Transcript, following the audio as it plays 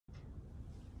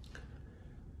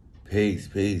Peace,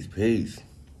 peace, peace.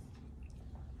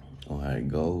 On how it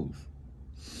goes.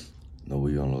 Know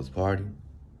we on Lord's party.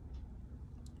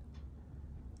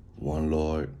 One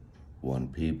Lord, one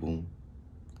people.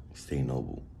 Stay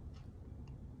noble.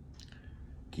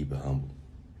 Keep it humble.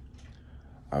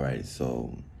 All right,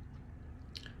 so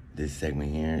this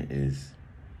segment here is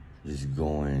just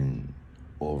going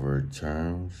over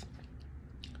terms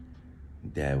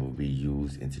that will be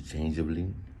used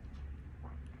interchangeably.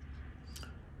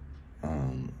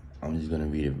 I'm just gonna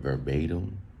read it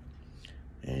verbatim,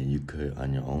 and you could,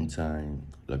 on your own time,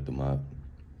 look them up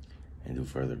and do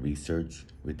further research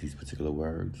with these particular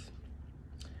words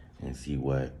and see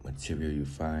what material you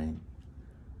find,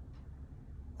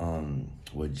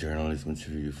 what journalist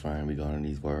material you find regarding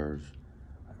these words,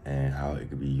 and how it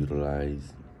could be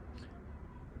utilized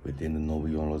within the Noble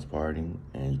Lord's Party,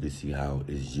 and you can see how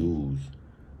it's used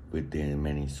within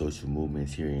many social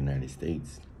movements here in the United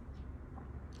States,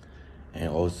 and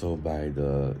also by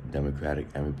the Democratic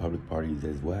and Republican parties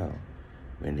as well,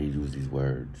 when they use these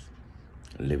words,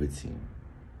 liberty.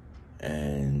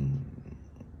 And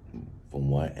from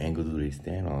what angle do they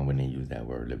stand on when they use that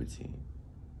word, liberty?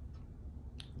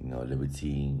 You know,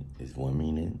 liberty is one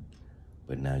meaning,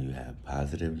 but now you have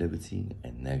positive liberty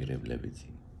and negative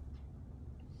liberty.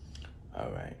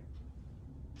 All right.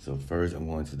 So first, I'm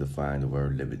going to define the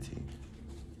word liberty.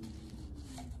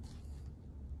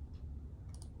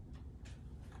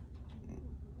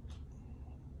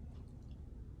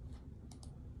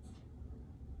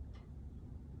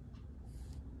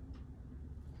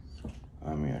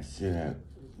 I should have,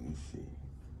 let me see.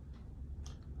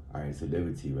 All right, so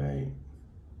liberty, right?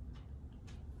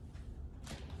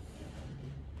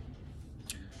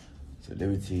 So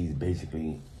liberty is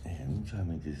basically, man, let me try to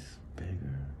make this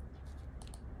bigger.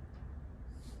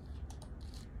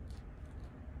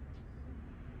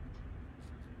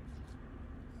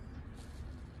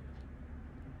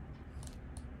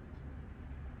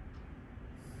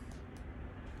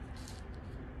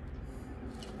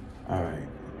 All right.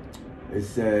 It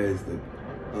says the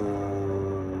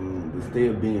state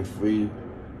of being free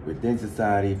within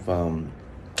society from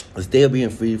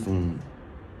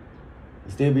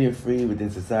within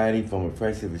society from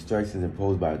oppressive restrictions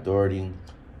imposed by authority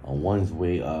on one's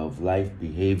way of life,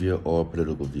 behavior, or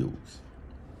political views.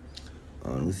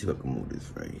 Let me see if I can move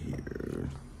this right here.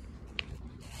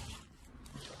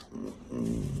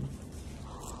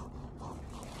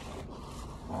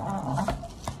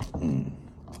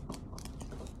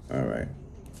 All right,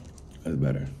 that's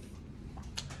better.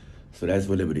 So that's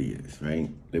what liberty is, right?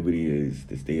 Liberty is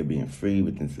the state of being free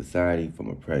within society from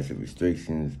oppressive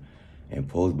restrictions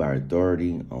imposed by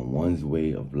authority on one's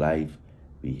way of life,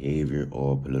 behavior,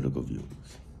 or political views.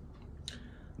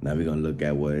 Now we're gonna look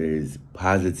at what is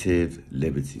positive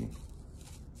liberty.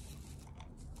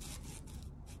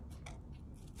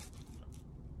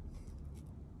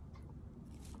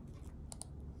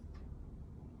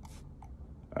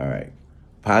 All right.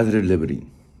 Positive liberty.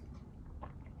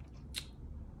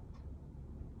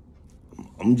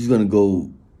 I'm just gonna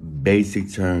go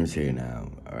basic terms here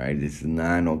now. All right, this is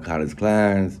not no college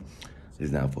class.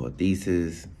 It's not for a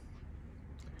thesis.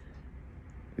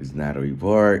 It's not a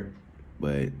report,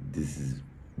 but this is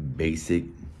basic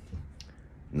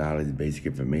knowledge, basic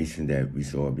information that we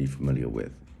should all be familiar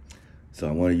with. So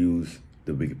I want to use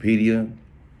the Wikipedia,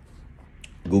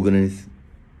 Google this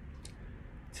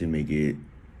to make it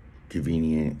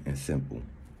convenient and simple.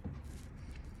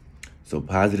 So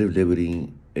positive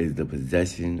liberty is the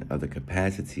possession of the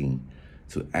capacity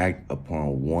to act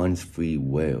upon one's free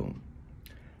will,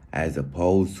 as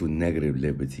opposed to negative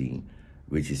liberty,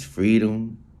 which is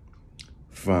freedom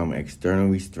from external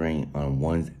restraint on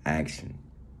one's action.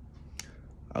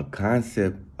 A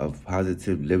concept of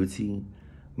positive liberty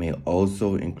may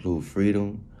also include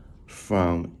freedom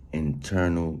from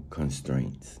internal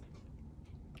constraints.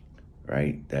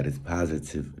 Right? That is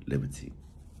positive liberty.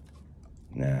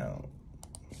 Now,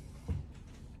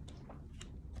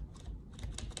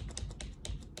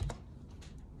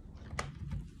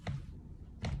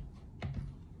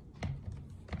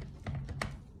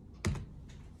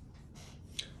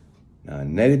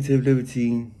 negative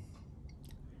liberty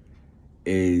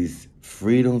is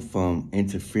freedom from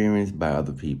interference by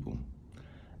other people.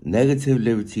 Negative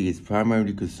liberty is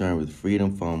primarily concerned with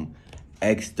freedom from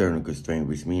external constraint,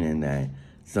 which meaning that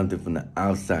something from the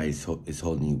outside is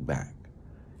holding you back.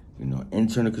 You know,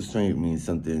 internal constraint means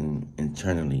something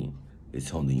internally is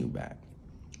holding you back.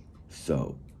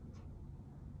 So,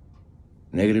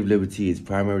 negative liberty is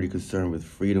primarily concerned with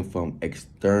freedom from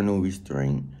external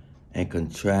restraint and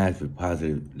contrasts with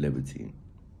positive liberty.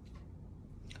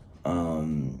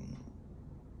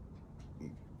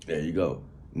 There you go.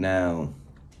 Now,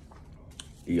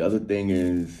 the other thing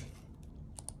is,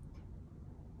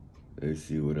 let's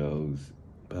see what else.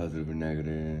 Positive or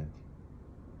negative.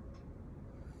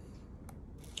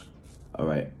 All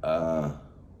right.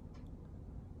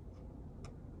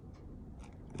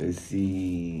 Let's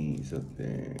see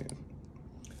something.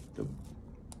 The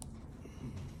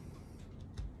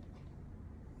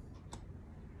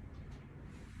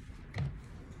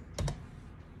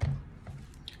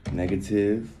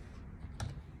negative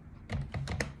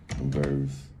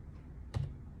versus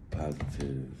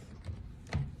positive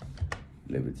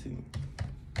liberty.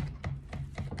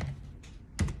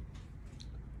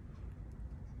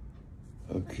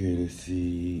 Okay, let's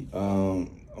see. I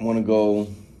want to go.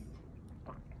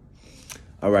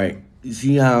 All right. You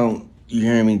see how you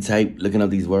hearing me type, looking up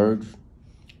these words?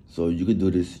 So you could do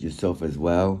this yourself as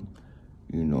well.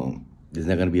 You know, there's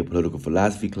not going to be a political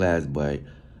philosophy class, but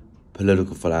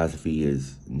political philosophy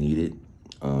is needed.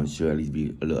 Should at least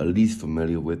be at least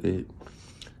familiar with it.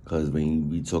 Because when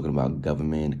we talking about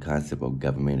government, the concept of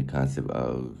government, the concept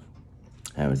of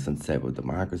having some type of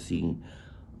democracy,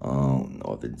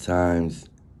 oftentimes,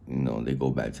 you know, they go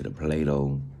back to the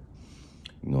Plato,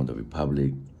 you know, the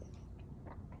Republic,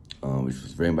 which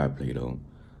was written by Plato.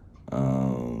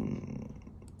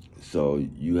 So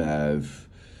you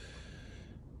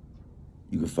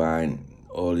can find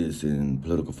all this in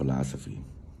political philosophy.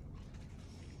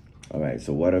 All right,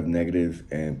 so what of negative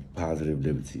and positive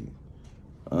liberty?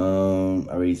 I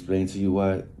already explained to you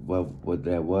what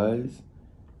that was,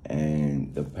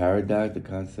 and the paradox, the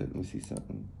concept. Let me see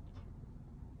something.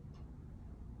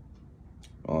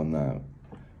 Oh no,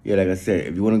 yeah, like I said,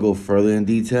 if you want to go further in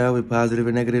detail with positive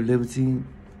and negative liberty,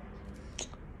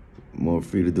 more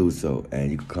free to do so,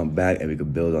 and you can come back and we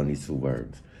can build on these two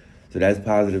words. So that's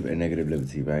positive and negative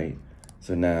liberty, right?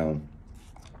 So now,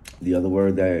 the other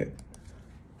word that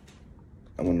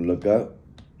I'm gonna look up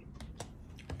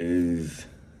is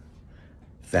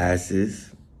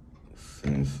fascist.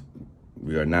 Since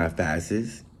we are not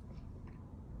fascists,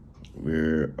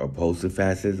 we're opposed to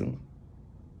fascism.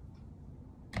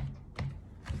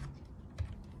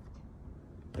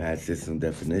 Fascism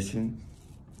definition.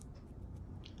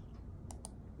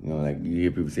 You know, like you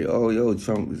hear people say, "Oh, yo,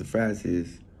 Trump is a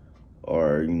fascist,"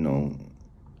 or you know,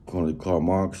 according to Karl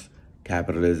Marx,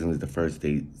 capitalism is the first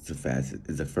stage to fascism.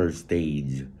 Is the first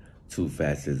stage to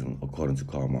fascism, according to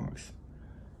Karl Marx,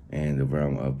 and the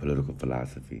realm of political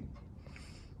philosophy.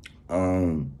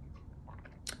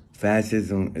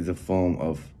 Fascism is a form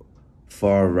of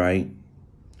far right,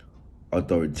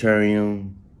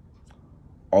 authoritarian,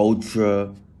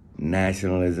 ultra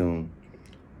nationalism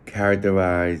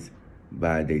characterized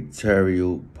by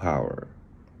dictatorial power,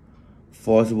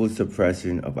 forcible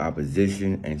suppression of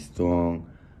opposition, and strong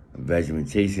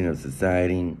regimentation of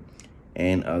society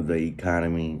and of the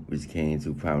economy, which came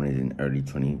to prominence in early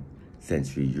 20th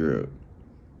century Europe.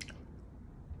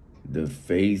 The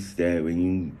face that when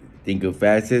you think of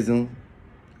fascism,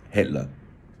 Hitler,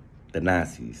 the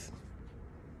Nazis,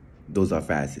 those are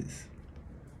fascists.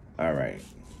 All right.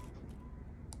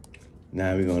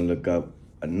 Now we're going to look up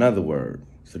another word.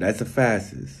 So that's a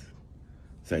fascist.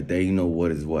 So like there you know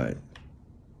what is what.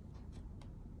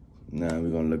 Now we're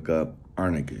going to look up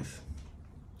anarchist.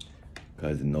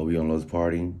 Because the No We On Those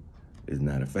Party is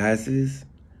not a fascist.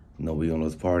 No We On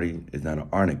Those Party is not an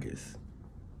anarchist.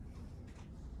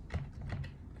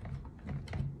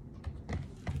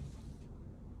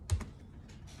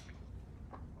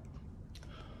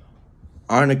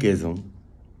 Anarchism,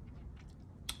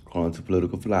 according to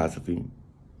political philosophy,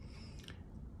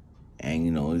 and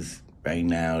you know, it's right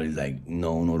now it's like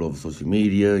known all over social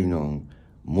media, you know,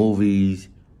 movies.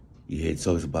 You hear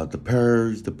talks about the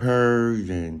purge,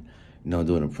 and you know,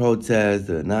 doing a protest,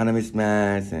 the anonymous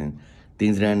mass, and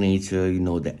things of that nature. You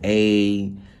know, the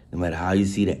A, no matter how you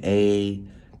see the A,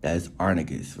 that's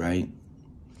anarchist, right?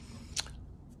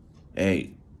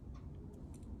 Hey,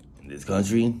 in this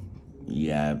country,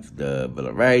 you have the Bill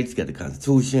of Rights, you got the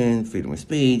Constitution, freedom of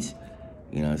speech,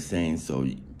 you know what I'm saying? So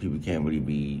people can't really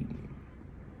be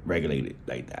regulated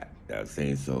like that. You know what I'm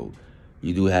saying? So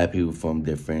you do have people from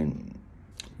different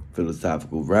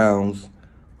philosophical realms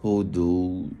who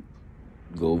do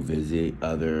go visit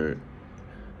other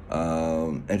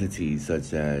entities,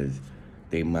 such as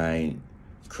they might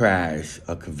crash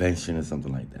a convention or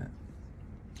something like that.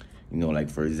 You know, like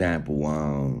for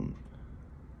example,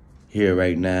 here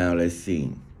right now, let's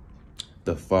see,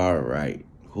 the far right.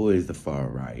 Who is the far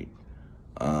right?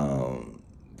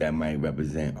 That might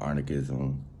represent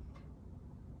anarchism.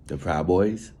 The Proud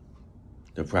Boys.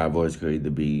 The Proud Boys could either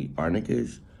be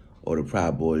anarchists or the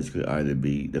Proud Boys could either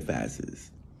be the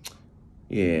fascists.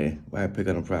 Yeah, why pick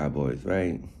on the Proud Boys,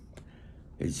 right?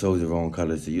 They chose the wrong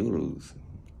colors to use,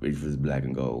 which was black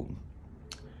and gold.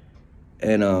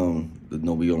 And the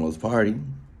No We Almost Party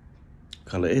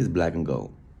color is black and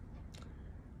gold.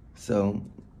 So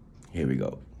here we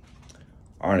go.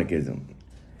 Anarchism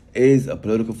is a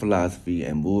political philosophy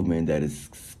and movement that is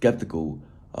skeptical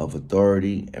of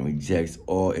authority and rejects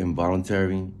all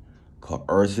involuntary,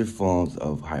 coercive forms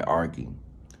of hierarchy.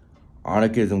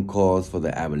 Anarchism calls for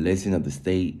the abolition of the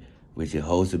state, which it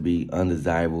holds to be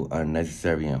undesirable,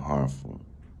 unnecessary, and harmful.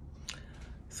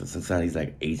 So sometimes these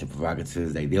like ancient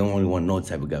provocateurs, like they don't really want no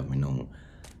type of government,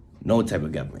 no type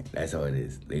of government. That's all it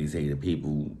is. They say the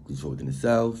people control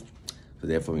themselves. So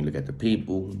therefore, when you look at the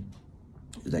people,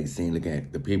 it's like saying look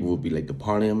at the people would be like the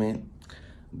parliament.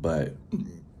 But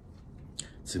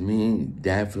to me,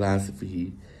 that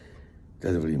philosophy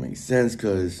doesn't really make sense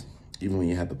because even when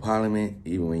you have the parliament,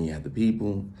 even when you have the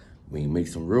people, when you make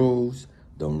some rules,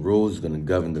 them rules are going to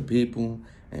govern the people,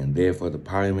 and therefore the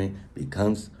parliament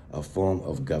becomes a form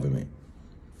of government.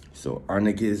 So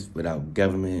anarchists without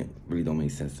government really don't make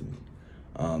sense to me.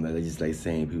 They're just like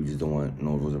saying people just don't want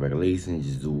no rules and regulations,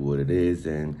 just do what it is,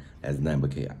 and that's nothing but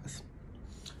chaos.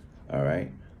 All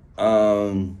right.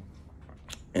 And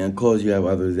of course, you have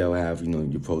others that will have,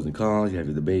 your pros and cons. You have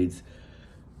your debates.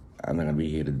 I'm not going to be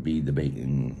here to be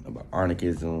debating about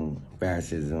anarchism,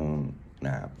 fascism.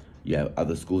 Nah, you have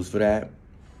other schools for that.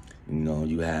 You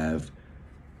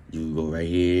go right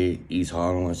here, East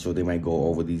Harlem. I'm sure they might go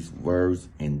over these words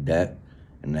in depth.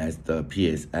 And that's the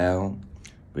PSL,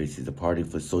 which is the Party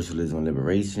for Socialism and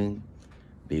Liberation.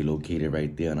 They located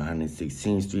right there on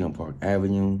 116th Street on Park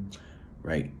Avenue.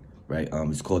 Right.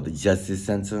 It's called the Justice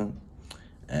Center.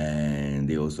 And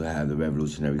they also have the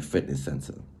Revolutionary Fitness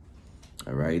Center.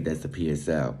 All right, that's the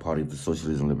PSL, Party for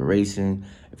Socialism and Liberation.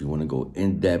 If you want to go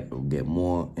in-depth or get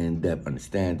more in-depth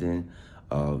understanding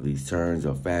of these terms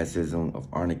of fascism, of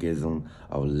anarchism,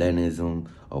 of Leninism,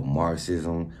 of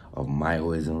Marxism, of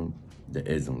Maoism, the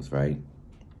isms, right?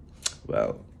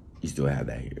 Well, you still have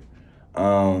that here.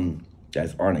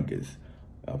 That's anarchist,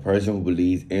 a person who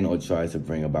believes in or tries to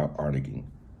bring about anarchy.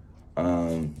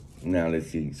 Now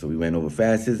let's see. So we went over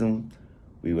fascism,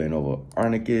 we went over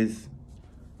anarchists,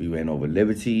 we went over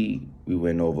liberty, we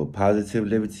went over positive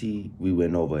liberty, we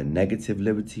went over negative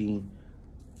liberty.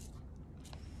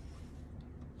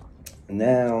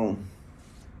 Now,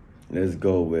 let's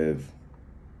go with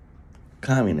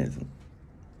communism.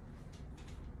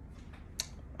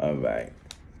 All right.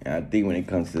 And I think when it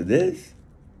comes to this,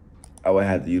 I would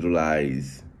have to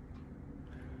utilize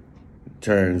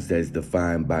terms that's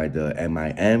defined by the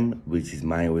MIM, which is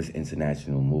Maoist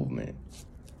International Movement.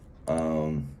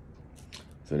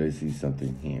 So let's see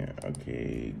something here.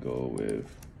 Okay, go with.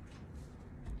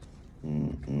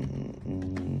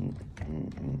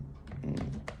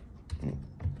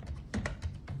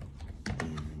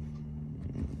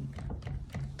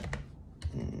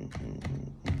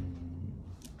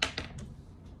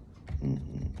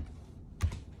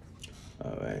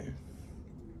 All right.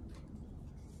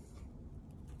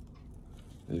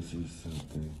 Let's see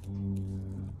something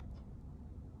here.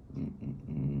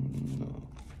 No.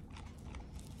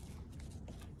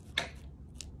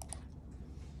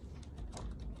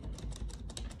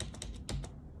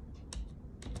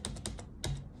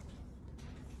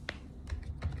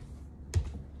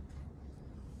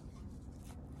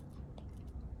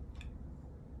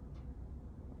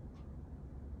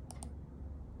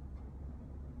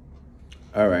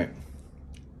 All right.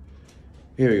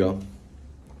 Here we go.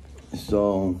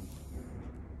 So,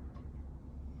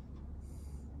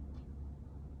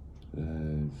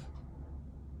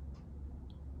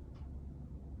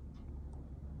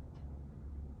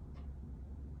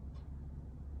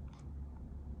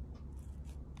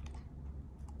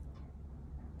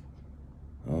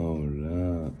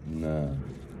 nah.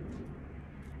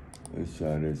 Let's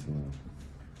try this one.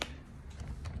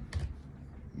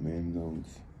 Main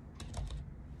notes.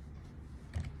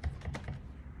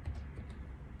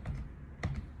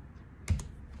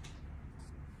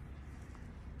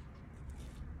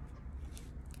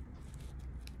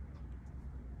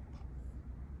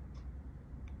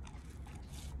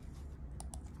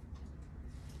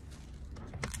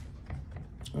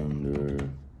 Under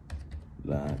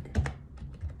lock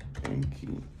and key.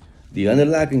 The under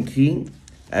lock and key,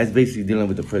 that's basically dealing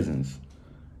with the prisons.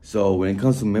 So when it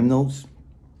comes to mem notes,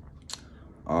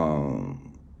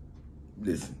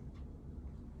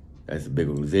 that's a big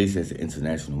organization. It's an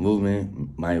international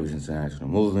movement. Mine was international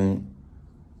movement.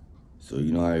 So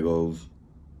you know how it goes.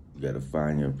 You gotta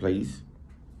find your place.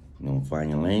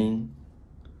 Find your lane.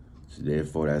 So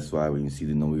therefore, that's why when you see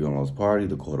the No We Almost Party,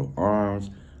 the coat of arms,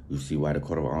 You see why the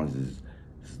coat of arms is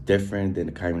different than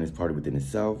the Communist Party within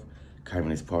itself.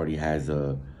 Communist Party has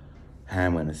a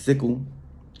hammer and a sickle,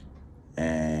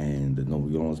 and the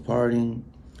Nuevo Orleans Party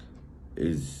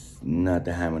is not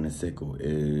the hammer and the sickle. It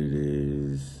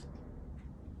is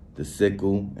the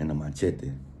sickle and the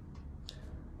machete.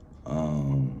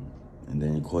 And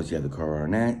then, of course, you have the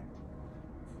coronet.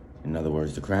 In other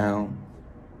words, the crown.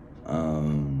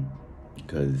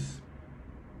 Because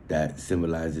that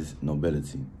symbolizes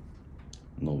nobility.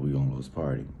 Nuevo Orleans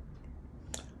Party.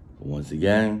 But once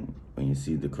again, when you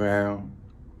see the crown,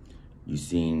 you've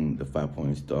seen the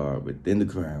 5-point star within the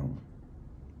crown.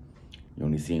 You're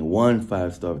only seeing one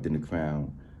 5-star within the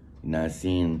crown. You're not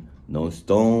seeing no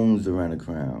stones around the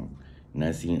crown. You're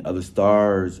not seeing other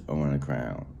stars around the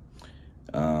crown.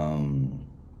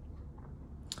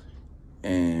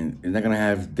 And it's not going to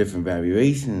have different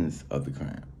variations of the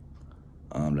crown,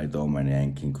 like the Almighty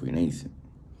and King Queen Nation.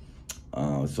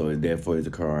 So therefore, it's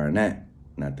a coronet,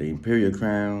 not the imperial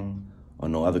crown or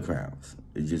no other crowns.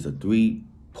 It's just a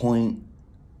 3-point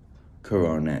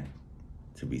coronet,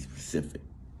 to be specific.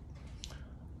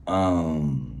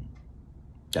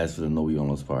 That's for the Nuevo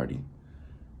Orleans Party.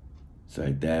 So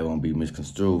that won't be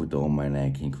misconstrued with the Almighty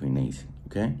and King Queen Nation,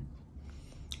 okay?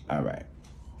 All right.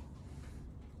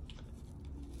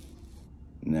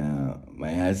 Now,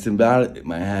 might have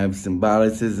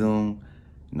symbolicism,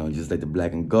 just like the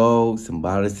black and gold,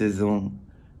 symbolicism,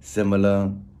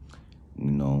 similar.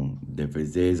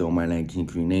 Difference is Almighty and King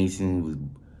Queen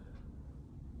Nation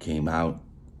came out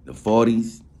the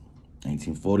 40s,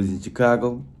 1940s in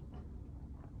Chicago,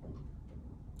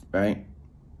 right?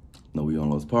 Nuevo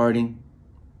Orleans Party.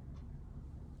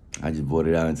 I just brought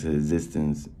it out into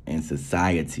existence in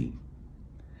society,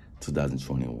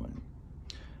 2021.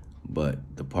 But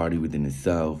the party within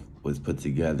itself was put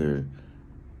together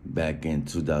back in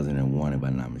 2001, if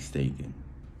I'm not mistaken,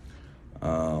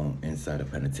 inside a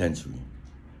penitentiary.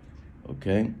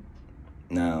 Okay?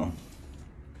 Now,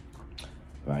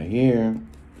 right here,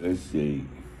 let's see.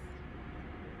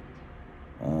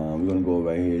 We're going to go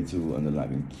right here to under lock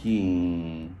and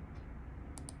key.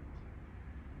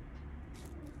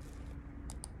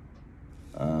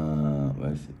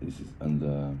 Let's see, this is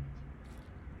under...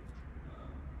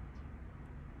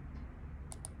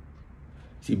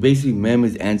 See, basically, Mem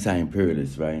is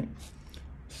anti-imperialist, right?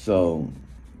 So,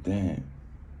 damn.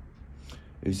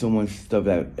 There's so much stuff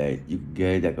that you can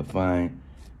get, that I can find,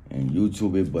 and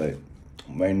YouTube it, but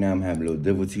right now I'm having little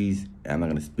difficulties, and I'm not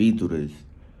going to speed through this.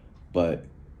 But,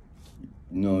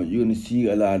 you're going to see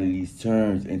a lot of these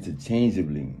terms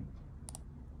interchangeably.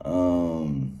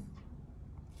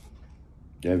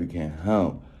 That we can't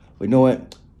help. But you know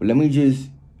what? But let me just,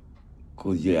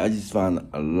 because, I just found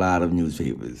a lot of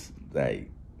newspapers, like,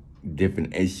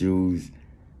 different issues.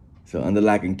 So under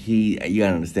lock and key, you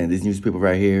gotta understand this newspaper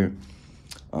right here.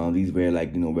 These where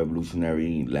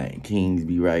revolutionary kings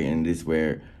be writing. This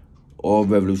where all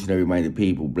revolutionary minded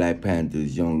people, Black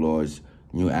Panthers, Young Lords,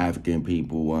 New African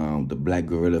people, the Black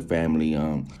Guerrilla family,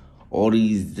 all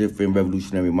these different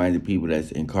revolutionary minded people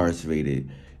that's incarcerated.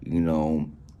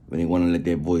 When they want to let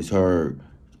their voice heard,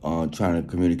 trying to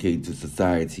communicate to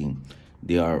society,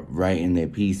 they are writing their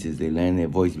pieces. They letting their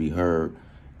voice be heard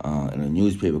in a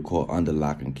newspaper called Under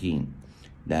Lock and Key.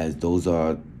 Those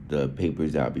are the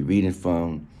papers that I'll be reading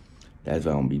from. That's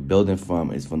what I'm going to be building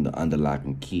from. It's from the Under Lock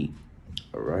and Key.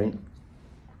 All right?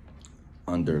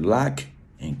 Under Lock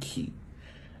and Key.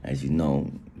 As you know,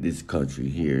 this country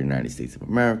here, United States of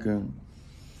America,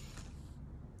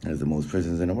 has the most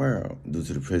prisons in the world due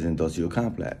to the prison industrial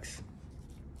complex.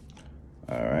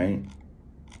 All right?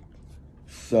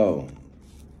 So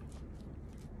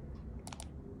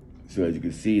as you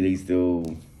can see, they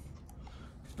still,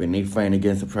 when they fight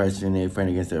against oppression, they fight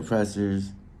against the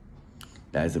oppressors.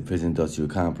 That's a prison industrial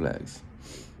complex.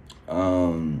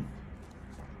 All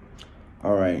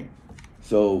right.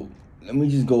 So let me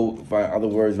just go find other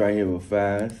words right here real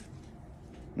fast.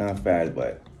 Not fast,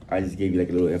 but I just gave you like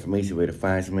a little information way to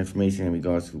find some information in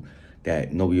regards to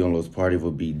that Nuevo Orleans Party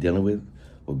will be dealing with,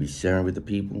 will be sharing with the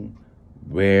people.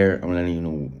 Where I'm letting you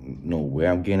know where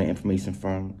I'm getting the information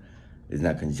from. It's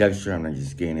not conjecture. I'm not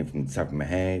just getting it from the top of my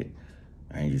head.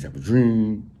 I ain't just have a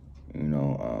dream,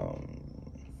 not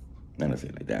to say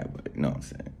it like that, but you know what I'm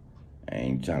saying. I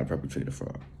ain't trying to perpetrate a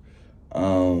fraud.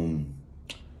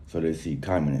 So let's see,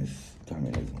 communism.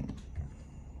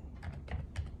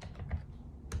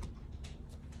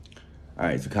 All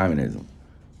right, so communism.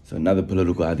 So another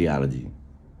political ideology,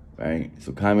 right?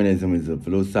 So communism is a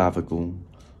philosophical,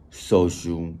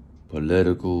 social,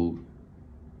 political,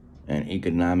 and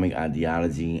economic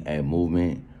ideology and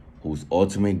movement whose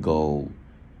ultimate goal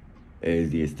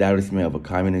is the establishment of a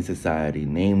communist society,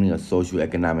 namely a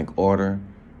socio-economic order.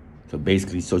 So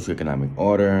basically, socio-economic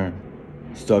order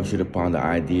structured upon the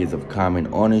ideas of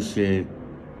common ownership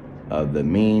of the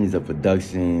means of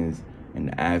productions and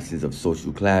the absence of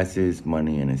social classes,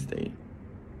 money, and estate.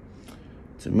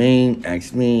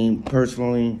 Ask me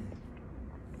personally,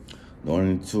 the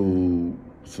only two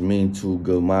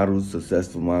good models,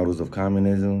 successful models of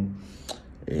communism,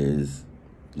 is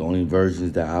the only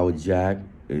versions that I would jack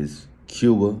is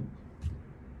Cuba.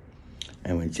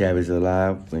 And when Chavez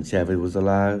was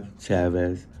alive,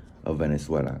 Chavez of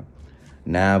Venezuela.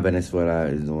 Now Venezuela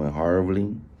is doing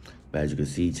horribly, but as you can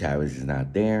see, Chavez is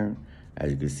not there.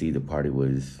 As you can see, the party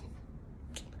was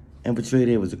infiltrated.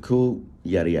 It was a coup,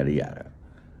 yada, yada, yada.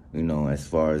 You know, as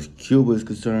far as Cuba is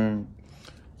concerned,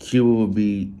 Cuba would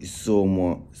be so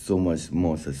much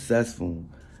more successful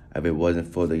if it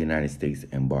wasn't for the United States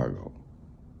embargo.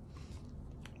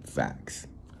 Facts.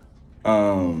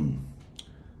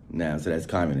 Now, so that's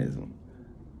communism.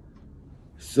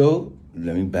 So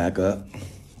let me back up,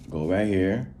 go right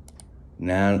here.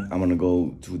 Now I'm gonna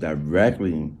go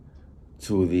directly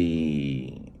to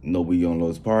the Noble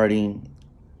Yonlos Party,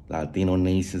 Latino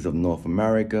Nations of North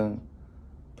America,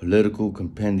 Political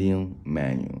Compendium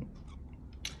Manual.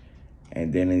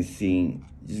 And then let's see,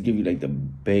 just give you like the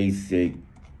basic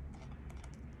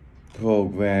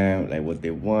program, like what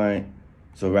they want.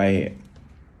 So right here,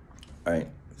 all right,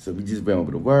 so we just went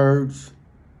over the words.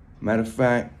 Matter of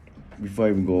fact, before I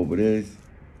even go over this,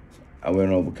 I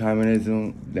went over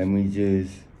communism. Let me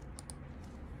just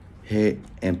hit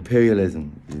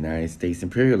imperialism, United States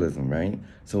imperialism, right?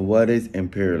 So what is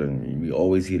imperialism? We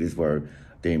always hear this word,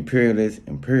 the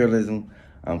imperialism.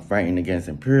 I'm fighting against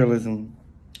imperialism.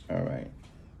 All right,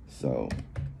 so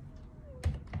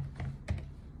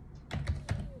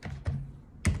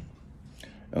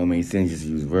it don't make sense just to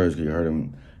use words because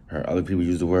you heard other people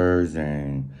use the words,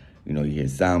 and you know, you hear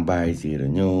sound bites, you hear the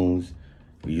news.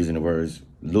 We're using the words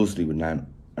loosely but not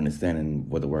understanding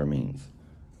what the word means.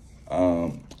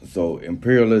 So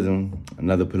imperialism,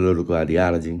 another political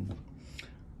ideology.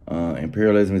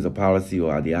 Imperialism is a policy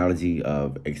or ideology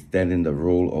of extending the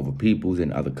rule over peoples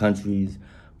in other countries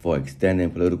for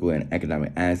extending political and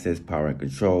economic access, power, and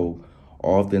control,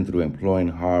 often through employing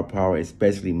hard power,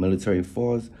 especially military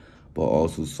force, but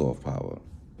also soft power.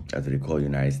 That's what they call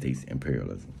United States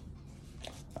imperialism.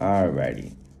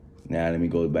 Alrighty. Now let me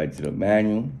go back to the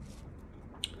manual.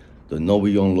 The Noble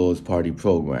Yonlos Party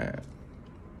program.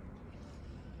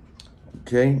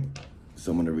 Okay,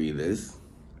 so I'm gonna read this.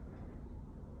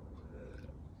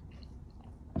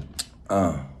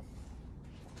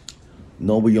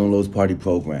 Noble Yonlos Party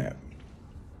program.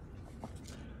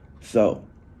 So,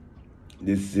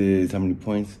 this is how many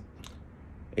points?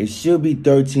 It should be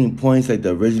 13 points like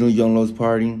the original Yonlos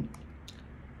Party,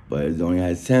 but it only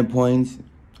has 10 points.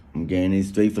 I'm getting it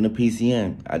straight from the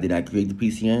PCN. I did not create the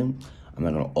PCN. I'm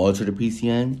not gonna alter the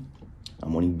PCN.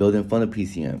 I'm only building from the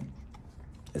PCN.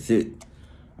 That's it.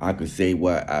 I could say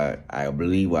what I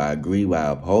believe, what I agree, what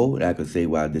I uphold. I could say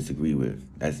what I disagree with.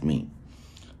 That's me.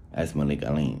 That's Malik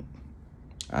Alim.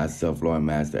 I self-law and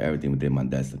master everything within my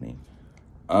destiny.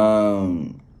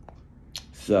 So,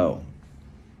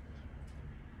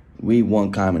 we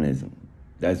want communism.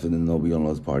 That's what the Noble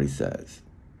Yonlos Party says.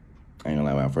 I ain't gonna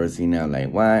lie, when I first seen that,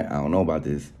 like, why? I don't know about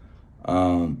this.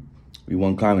 We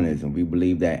want communism. We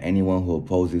believe that anyone who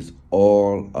opposes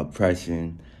all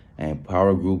oppression and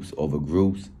power groups over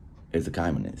groups is a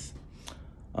communist.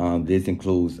 This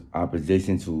includes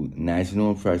opposition to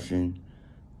national oppression,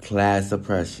 class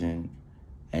oppression,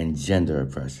 and gender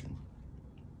oppression.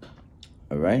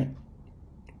 All right?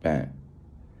 Bam.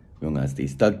 We don't gotta stay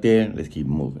stuck there. Let's keep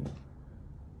moving.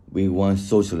 We want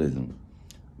socialism.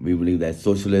 We believe that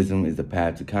socialism is the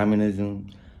path to communism.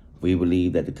 We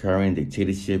believe that the current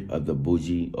dictatorship of the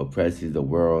bourgeoisie oppresses the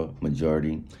world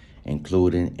majority,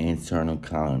 including internal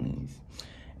colonies.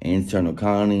 Internal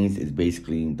colonies is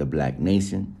basically the Black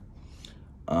nation,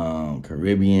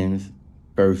 Caribbeans,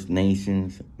 First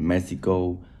Nations,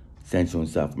 Mexico, Central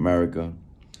and South America.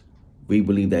 We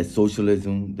believe that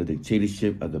socialism, the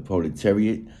dictatorship of the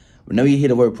proletariat. Whenever you hear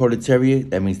the word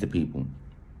proletariat, that means the people.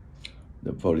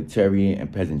 The proletariat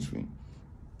and peasantry,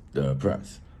 the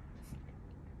oppressed,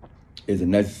 is a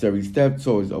necessary step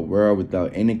towards a world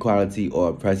without inequality or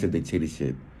oppressive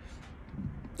dictatorship.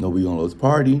 Noble Yonlos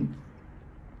Party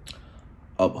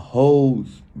uphold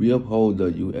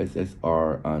the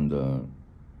USSR under,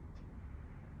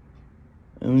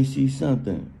 let me see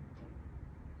something.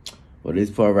 Well, this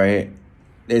part right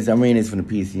here, it's from the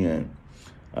PCN.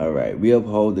 All right, we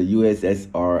uphold the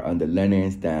USSR under Lenin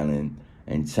and Stalin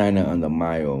and China under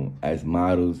Mao as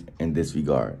models in this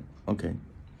regard. Okay.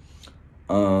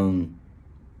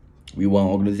 We want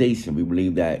organization. We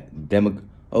believe that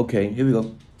Okay, here we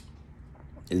go.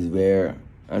 Is where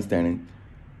understanding.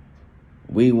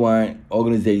 We want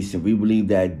organization. We believe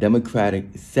that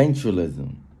democratic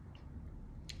centralism.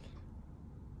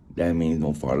 That means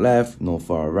no far left, no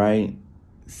far right.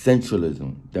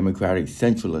 Centralism, democratic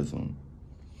centralism.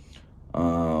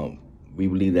 We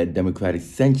believe that democratic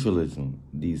centralism,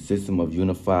 the system of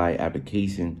unified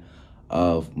application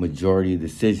of majority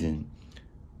decision,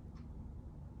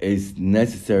 is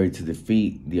necessary to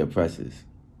defeat the oppressors.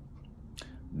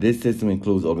 This system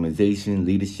includes organization,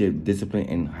 leadership, discipline,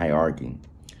 and hierarchy.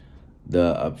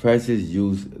 The oppressors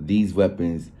use these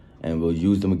weapons and will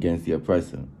use them against the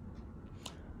oppressor.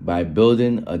 By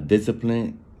building a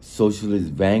disciplined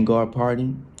socialist vanguard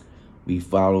party, we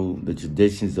follow the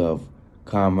traditions of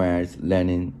comrades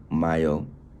Lenin, Mayo,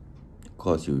 of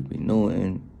course you would be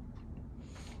knowing.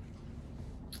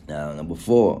 Now, number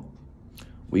 4,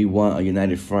 we want a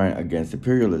united front against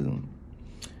imperialism.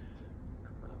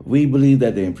 We believe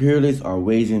that the imperialists are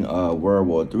waging World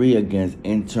War III against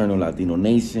internal Latino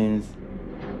nations,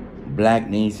 Black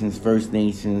nations, First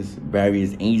Nations,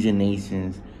 various Asian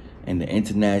nations, and the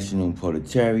international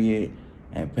proletariat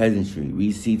and peasantry.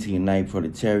 We seek to unite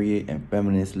proletariat and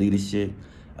feminist leadership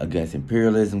against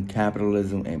imperialism,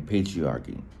 capitalism, and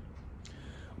patriarchy.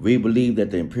 We believe that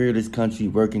the imperialist country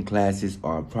working classes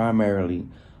are primarily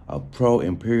a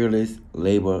pro-imperialist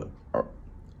labor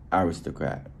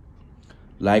aristocrat.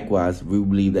 Likewise, we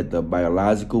believe that the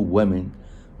biological women,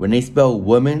 when they spell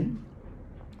woman,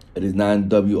 it is not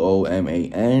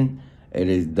WOMAN, it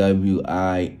is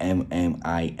WIMMIN.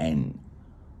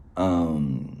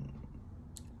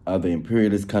 Other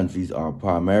imperialist countries are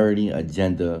primarily a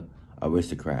gender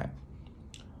aristocrat.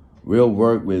 We'll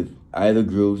work with either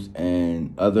groups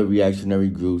and other reactionary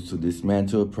groups to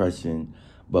dismantle oppression,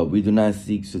 but we do not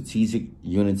seek strategic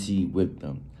unity with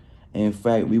them. In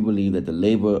fact, we believe that the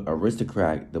labor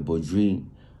aristocrat, the bougies,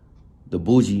 the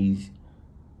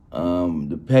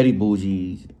petty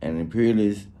bougies, and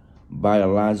imperialist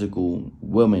biological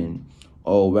women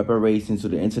owe reparations to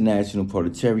the international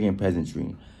proletarian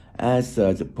peasantry. As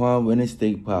such, upon winning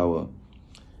state power,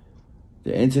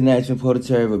 the international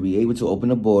proletariat will be able to open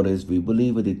the borders. We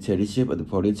believe a dictatorship of the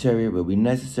proletariat will be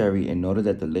necessary in order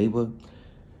that the labor...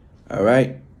 All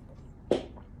right?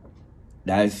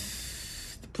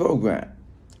 That's the program.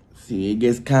 See, when it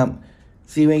gets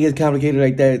complicated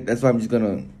like that, that's why I'm just going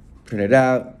to print it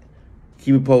out,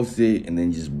 keep it posted, and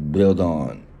then just build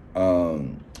on.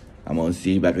 I'm going to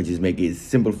see if I could just make it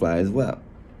simplify as well.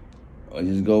 Or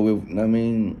just go with,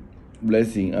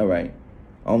 let's see. All right.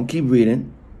 Keep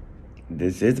reading.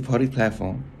 This is the party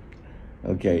platform.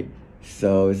 Okay.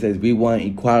 So it says, we want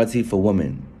equality for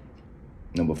women.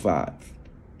 Number 5.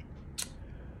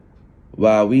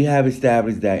 While we have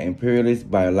established that imperialist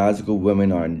biological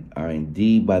women are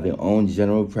indeed by their own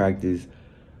general practice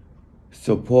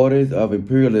supporters of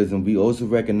imperialism, we also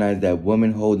recognize that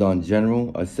women hold on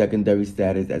general or secondary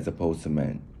status as opposed to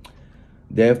men.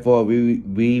 Therefore, we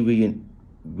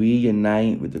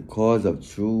unite with the cause of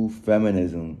true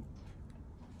feminism.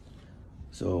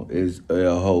 So is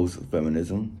a host of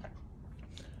feminism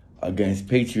against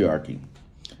patriarchy.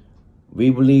 We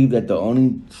believe that the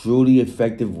only truly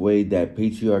effective way that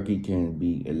patriarchy can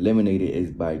be eliminated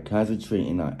is by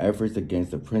concentrating our efforts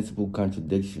against the principal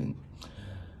contradiction.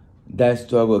 That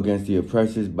struggle against the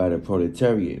oppressors by the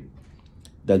proletariat,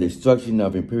 the destruction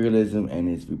of imperialism and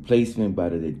its replacement by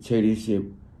the dictatorship.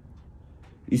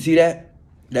 You see that?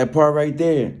 That part right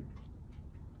there.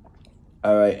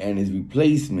 All right, and its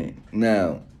replacement.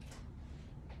 Now,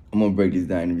 I'm going to break this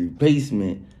down. The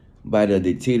replacement by the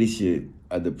dictatorship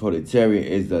of the proletariat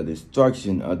is the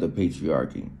destruction of the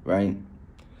patriarchy, right?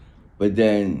 But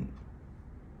then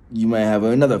you might have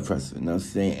another oppressor. You know what I'm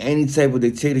saying? Any type of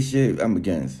dictatorship, I'm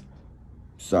against.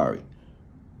 Sorry.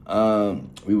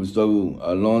 We would struggle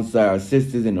alongside our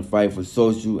sisters in the fight for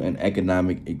social and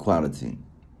economic equality.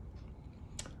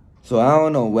 So I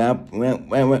don't know,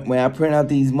 when I print out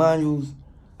these modules,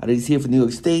 I just here for New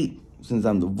York State, since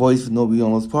I'm the voice for Nobody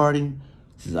Almost Party,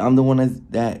 since I'm the one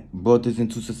that brought this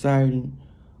into society.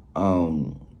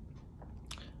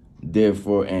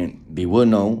 Therefore, and they will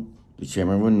know, the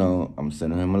chairman will know, I'm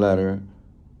sending him a letter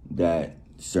that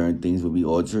certain things will be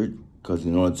altered, because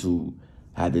in order to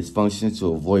have this function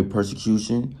to avoid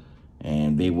persecution,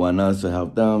 and they want us to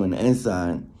help them in the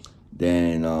inside,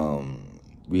 then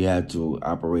we have to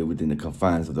operate within the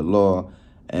confines of the law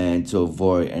and to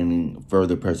avoid any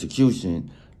further persecution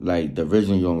like the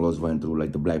original Young Lords went through,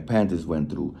 like the Black Panthers went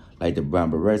through, like the Brown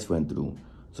Berets went through.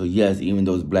 So yes, even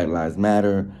though it's Black Lives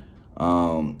Matter,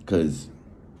 because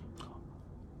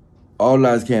all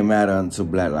lives can't matter until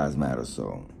Black Lives Matter.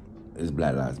 So it's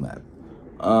Black Lives Matter.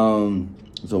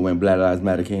 So when Black Lives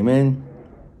Matter came in,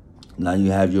 now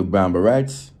you have your Brown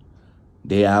Berets.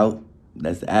 They out.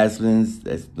 That's the Ashlins.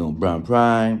 That's Brown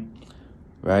Prime,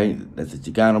 right? That's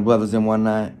the Chicano brothers and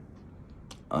whatnot.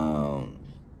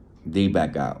 They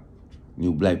back out.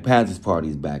 New Black Panthers Party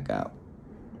is back out.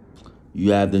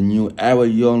 You have the New Era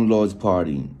Young Lords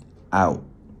Party out.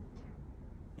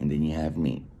 And then you have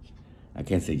me. I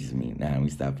can't say just me. Nah, we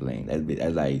stop playing.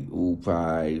 That's like, ooh,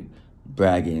 pride,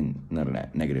 bragging, none of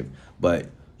that, negative. But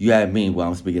you have me, what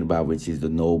I'm speaking about, which is the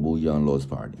Noble Young Lords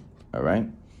Party. All right?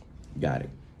 Got it.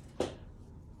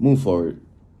 Move forward.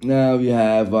 Now you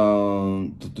have,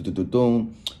 okay,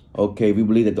 we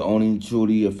believe that the only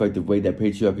truly effective way that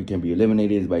patriarchy can be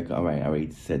eliminated is by, all right, I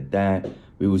already said that.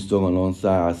 We will still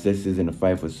alongside our sisters in the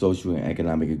fight for social and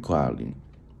economic equality.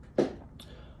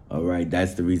 All right,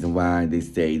 that's the reason why they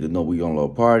say the Noble Young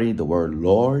Lord Party, the word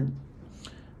Lord,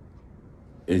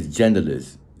 is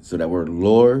genderless. So that word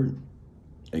Lord,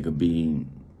 it could be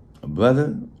a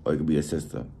brother or it could be a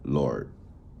sister, Lord.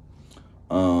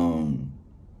 All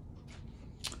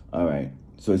right,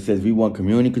 so it says we want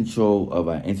community control of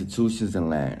our institutions and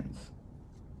lands.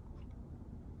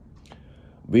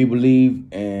 We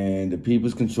believe in the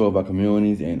people's control of our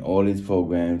communities and all its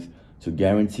programs to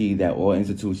guarantee that all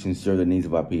institutions serve the needs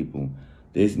of our people.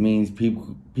 This means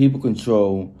people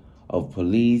control of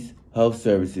police, health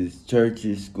services,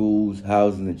 churches, schools,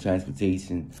 housing, and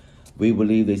transportation. We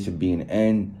believe there should be an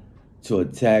end to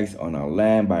attacks on our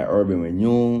land by urban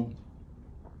renewal,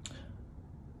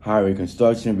 highway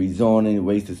construction, rezoning,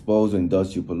 waste disposal,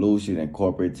 industrial pollution, and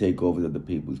corporate takeovers of the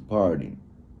People's Party.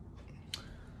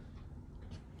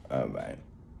 All right.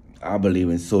 I believe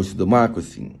in social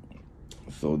democracy.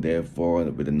 So therefore,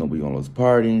 with the Noble Young Lords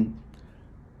Party,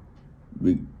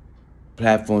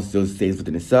 platform still stays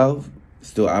within itself,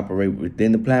 still operate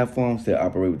within the platform, still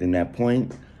operate within that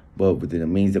point, but within the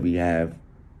means that we have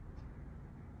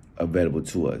available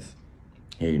to us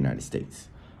here in the United States.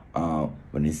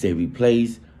 When they say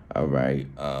replace, all right,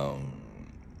 I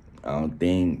don't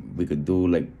think we could do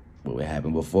like what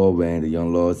happened before when the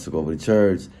Young Lords took over the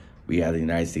church. We have the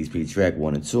United States Patriot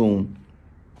 1 and 2.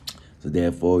 So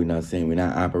therefore, you know what I'm saying, we're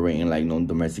not operating like no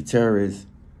domestic terrorists.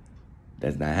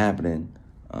 That's not happening.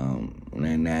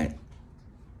 We're not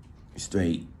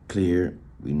straight, clear.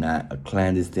 We're not a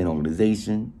clandestine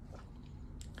organization.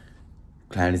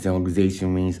 Clandestine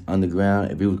organization means underground.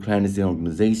 If it was a clandestine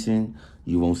organization,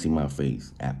 you won't see my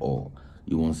face at all.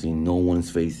 You won't see no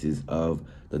one's faces of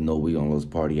the Noble Young Lords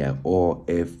Party at all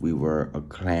if we were a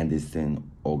clandestine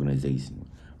organization.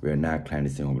 We're not a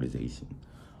clandestine organization.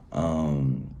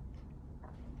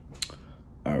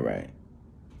 All right.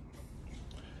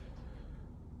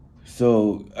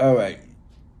 So, all right.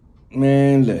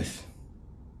 Man, listen.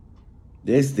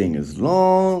 This thing is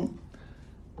long.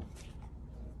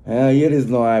 Hell yeah, this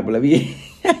is long. All right, but let me...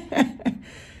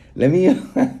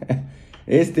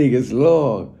 this thing is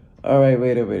long. All right,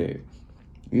 wait a minute.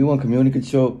 You want community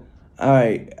control? All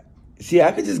right. See,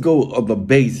 I could just go of the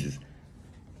basis.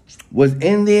 What's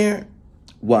in there,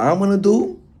 what I'm going to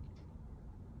do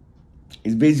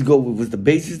is basically go with what's the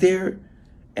basis there,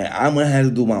 and I'm going to have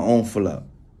to do my own fill up.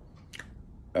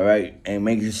 All right? And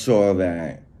making sure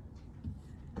that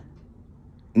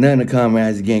none of the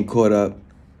comrades are getting caught up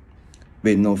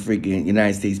with no freaking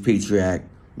United States Patriot Act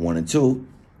 1 and 2.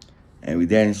 And we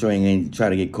damn sure ain't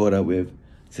trying to get caught up with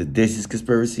seditious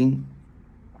conspiracy.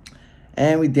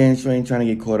 And we damn sure ain't trying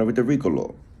to get caught up with the RICO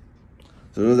law.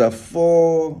 So those are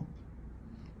four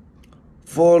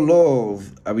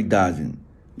laws I be dodging.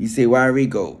 You say, why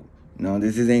RICO? No,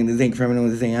 this ain't criminal,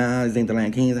 this ain't the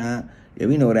Land Kings, Yeah,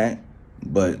 we know that.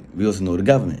 But we also know the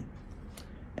government.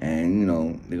 And, you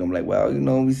know, they're going to be like, well, you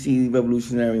know, we see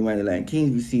revolutionary minded Land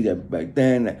Kings. We see that back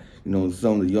then, that, you know,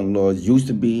 some of the young lords used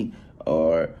to be,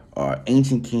 or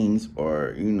ancient kings,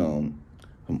 or, you know,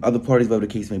 from other parties, whatever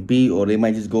the case may be, or they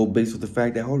might just go based with the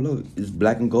fact that, oh, look, it's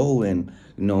black and gold, and,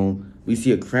 you know, we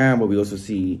see a crown, but we also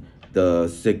see the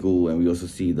sickle, and we also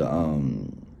see the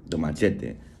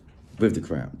machete with the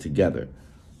crown together.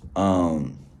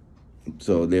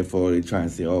 So therefore, they try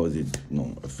and say, oh, is it, you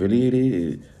know,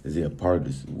 affiliated? Is it a part of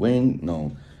this wing?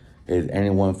 No. Is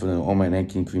anyone from the Almighty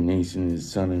King Cream Nation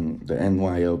is selling the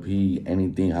NYLP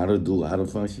anything? How to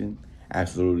function?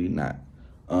 Absolutely not.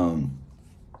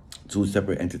 Two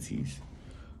separate entities.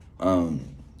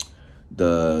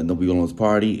 The Noble Young Lords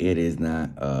Party, it is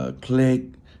not a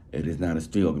clique. It is not a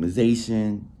street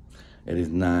organization. It is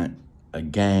not a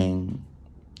gang.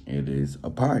 It is a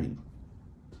party.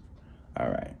 All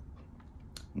right.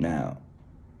 Now,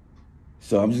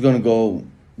 so I'm just going to go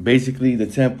basically the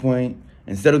 10 point,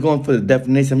 instead of going for the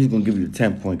definition, I'm just going to give you the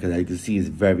 10 point because as you can see, it's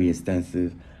very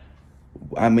extensive.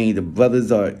 I mean, the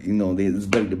brothers are, it's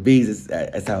better the bees.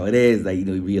 That's how it is. Like,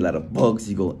 you read a lot of books,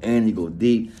 you go in, you go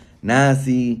deep. Now I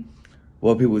see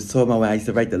what people was talking about when I used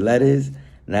to write the letters.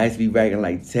 And I used to be writing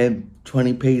like 10,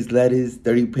 20-page letters,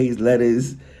 30-page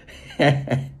letters.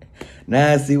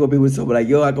 Now I see what people was talking about. Like,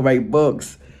 yo, I can write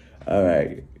books. All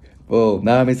right. Well,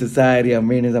 now I'm in society, I'm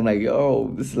reading this. I'm like,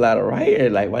 yo, this is a lot of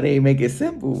writing. Like, why they ain't make it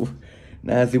simple?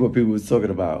 Now I see what people was talking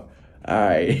about. All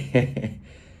right.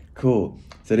 Cool.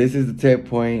 So this is the 10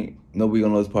 point Nobody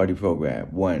Gonna Lose Party program.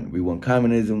 1, we want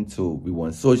communism. 2, we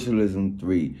want socialism.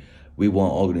 3, we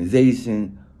want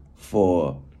organization.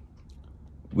 4,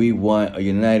 we want a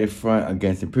united front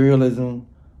against imperialism.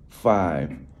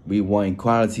 5, we want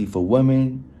equality for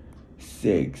women.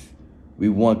 6, we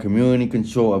want community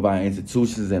control of our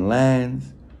institutions and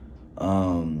lands.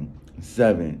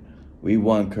 7, we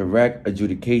want correct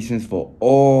adjudications for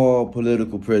all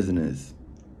political prisoners.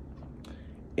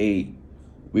 8,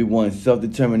 we want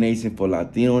self-determination for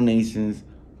Latino nations,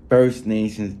 First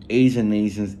Nations, Asian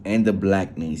nations, and the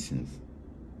Black nations.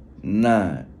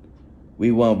 9,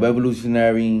 we want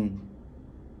revolutionary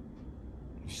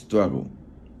struggle.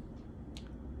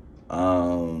 Here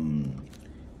in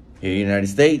the United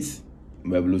States,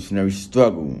 revolutionary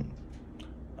struggle.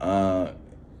 I'm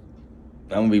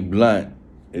gonna be blunt.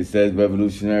 It says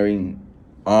revolutionary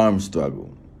armed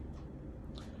struggle.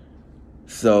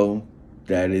 So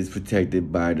that is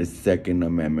protected by the Second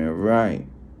Amendment right.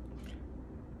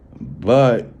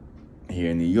 But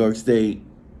here in New York State,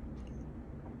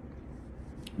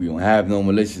 we don't have no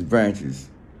malicious branches.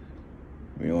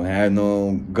 We don't have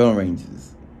no gun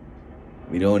ranges.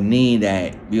 We don't need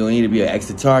that. We don't need to be an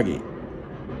extra target.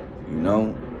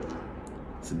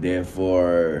 So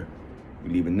therefore,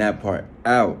 we're leaving that part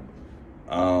out.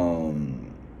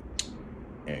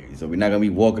 So we're not gonna be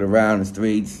walking around the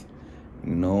streets,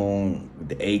 with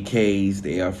the AKs,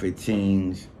 the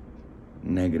AR-15s,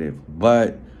 negative.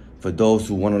 But for those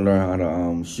who want to learn how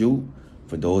to shoot,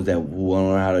 for those who want to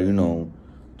learn how to,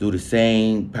 do the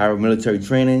same paramilitary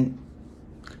training,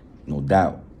 no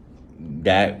doubt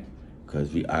that,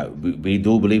 because we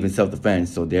do believe in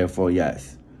self-defense. So therefore,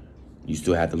 yes, you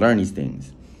still have to learn these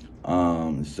things.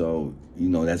 So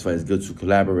that's why it's good to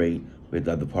collaborate with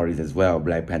other parties as well.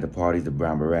 Black Panther parties, the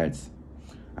Brown Berets.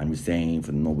 I'm just saying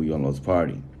for the Nobody Gonna Lose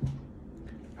Party,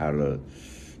 how to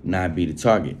not be the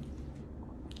target,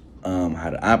 how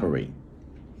to operate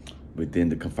within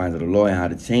the confines of the law, and how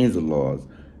to change the laws,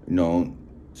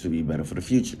 to be better for the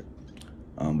future.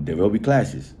 There will be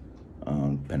clashes,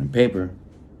 pen and paper,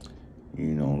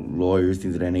 lawyers,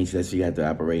 things of that nature. That's why you have to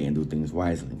operate and do things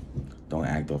wisely. Don't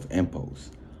act off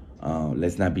impulse.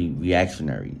 Let's not be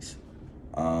reactionaries.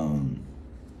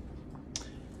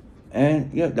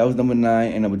 And yeah, that was number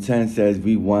 9. And number 10 says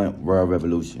we want world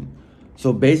revolution.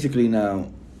 So basically now,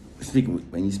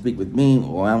 when you speak with me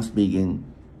or I'm speaking,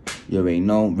 you already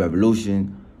know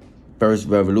revolution. First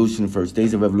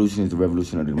stage of revolution is the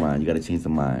revolution of the mind. You got to change the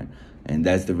mind. And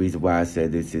that's the reason why I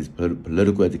said this is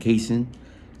political education.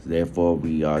 So therefore,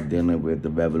 we are dealing with the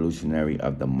revolutionary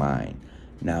of the mind.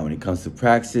 Now, when it comes to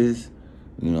praxis,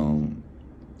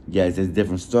 yes, there's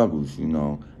different struggles,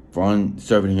 One,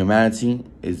 serving humanity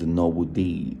is a noble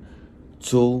deed.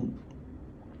 2,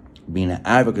 being an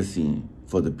advocacy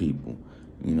for the people,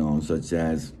 such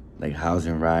as like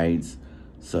housing rights,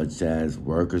 such as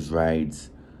workers' rights,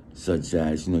 such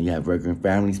as, you have working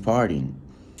families partying,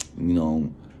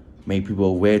 make people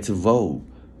aware to vote,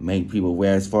 make people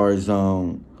aware as far as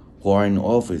who are in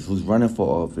office, who's running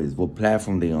for office, what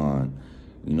platform they on,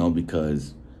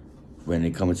 because when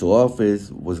they come into office,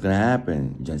 what's going to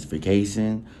happen?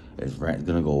 Gentrification, is rent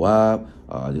going to go up,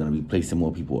 they're going to be placing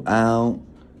more people out,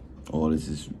 all this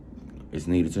is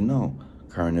needed to know.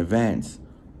 Current events,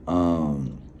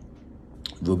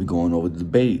 we'll be going over the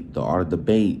debate, the art of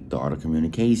debate, the art of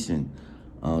communication,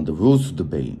 the rules of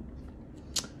debate.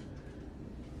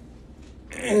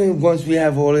 And once we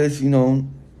have all this,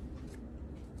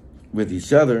 with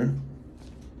each other,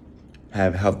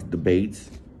 have healthy debates,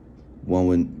 one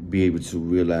would be able to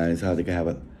realize how they can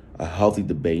have a healthy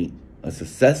debate, a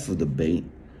successful debate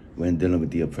when dealing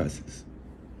with the oppressors.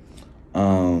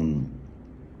 So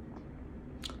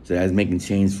that's making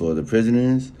change for the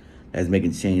prisoners. That's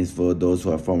making change for those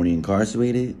who are formerly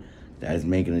incarcerated. That's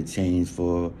making a change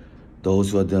for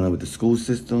those who are dealing with the school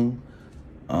system.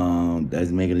 That's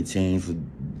making a change for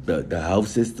the health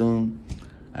system.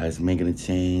 That's making a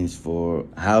change for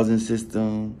housing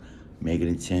system. Making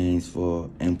a change for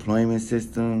employment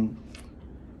system.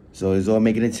 So it's all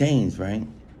making a change, right?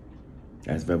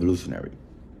 That's revolutionary.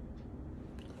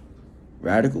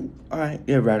 Radical? All right,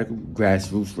 yeah, radical.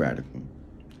 Grassroots radical.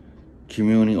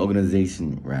 Community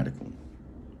organization radical.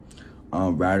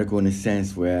 Radical in the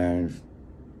sense where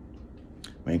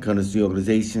when it comes to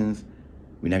organizations,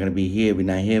 we're not going to be here. We're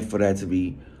not here for that to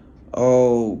be,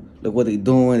 oh, look what they're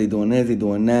doing. They're doing this, they're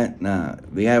doing that. Nah,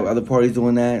 we have other parties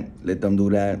doing that. Let them do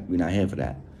that. We're not here for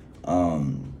that.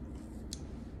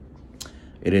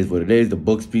 It is what it is. The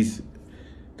books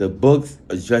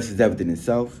addresses everything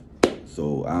itself.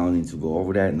 So I don't need to go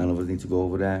over that. None of us need to go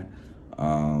over that.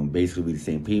 Basically, we're the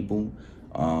same people.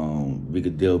 We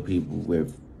could deal with people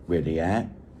with where they at.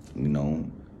 You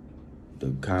know,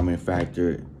 the common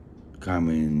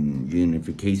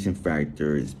unification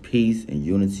factor is peace and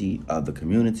unity of the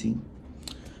community.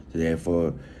 So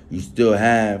therefore, you still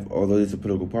have, although it's a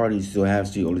political party, you still have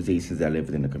street organizations that live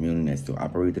within the community, that still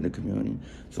operate in the community.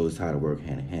 So it's how to work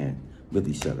hand in hand with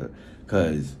each other.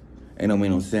 Because it don't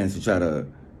make no sense to try to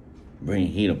bring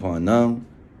heat upon them.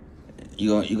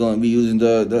 You're gonna be using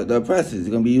the oppressors.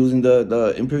 You're gonna be using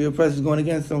the imperial oppressors going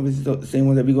against them. It's the same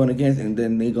ones that we going against, and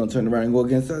then they gonna turn around and go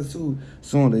against us too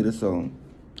sooner or later. So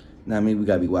now maybe we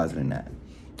gotta be wiser than that.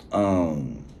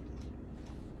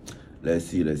 Let's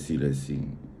see.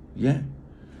 Yeah.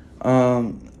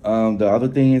 The other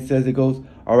thing it says, it goes,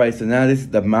 all right, so now this is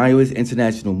the Maoist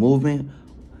International Movement.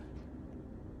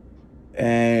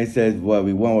 And it says what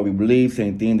we want, what we believe,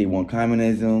 same thing. They want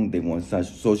communism, they want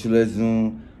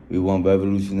socialism, we want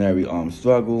revolutionary armed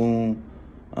struggle, we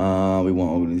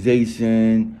want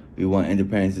organization, we want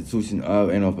independent institution of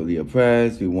and of the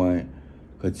oppressed, we want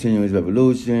continuous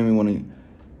revolution, we want to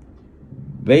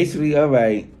basically, all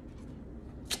right,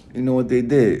 you know what they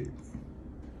did?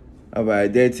 All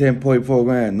right, their 10-point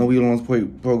program, No Young Laws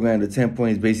program, the 10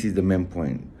 points basically is the main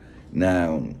point.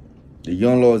 Now, the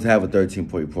Young Laws have a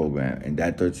 13-point program, and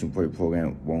that 13-point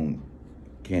program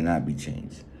cannot be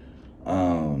changed.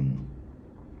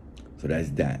 So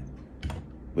that's that.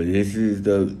 But this is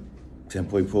the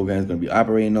 10-point program is going to be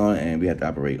operating on, and we have to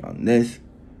operate on this.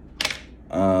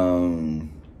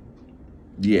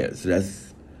 Yeah,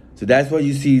 so that's where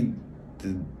you see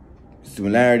the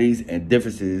similarities and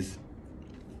differences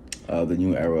of the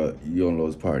New Era Young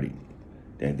Laws Party.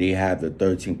 That they have the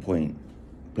 13-point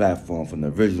platform from the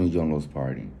original Young Laws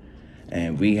Party.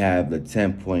 And we have the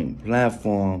 10-point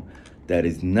platform that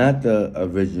is not the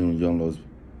original Young Laws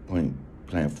point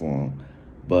platform,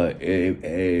 but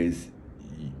it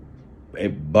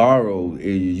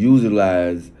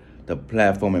utilized the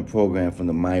platform and program from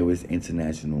the Maoist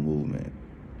International Movement.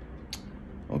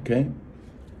 Okay?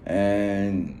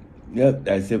 And, yep,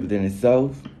 that's it within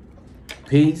itself.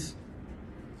 Peace.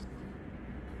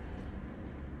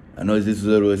 I know this is a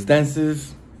little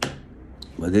extensive,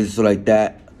 but this is so like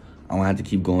that. I'm going to have to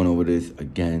keep going over this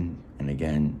again and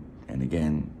again and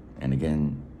again and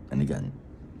again and again.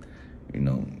 You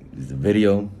know, this is a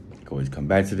video. You can always come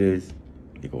back to this.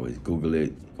 You can always Google it. You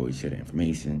can always share the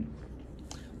information.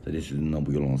 So this is the No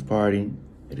Young Laws Party.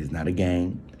 It is not a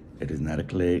gang. It is not a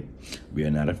clique. We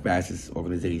are not a fascist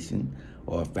organization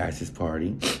or a fascist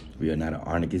party. We are not an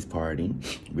anarchist party.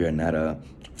 We are not a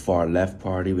far left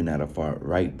party. We're not a far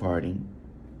right party.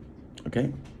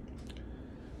 Okay?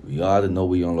 We are the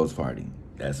No Young Laws Party.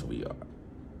 That's what we are.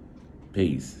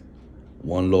 Peace.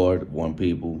 One Lord, one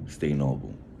people. Stay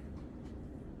noble.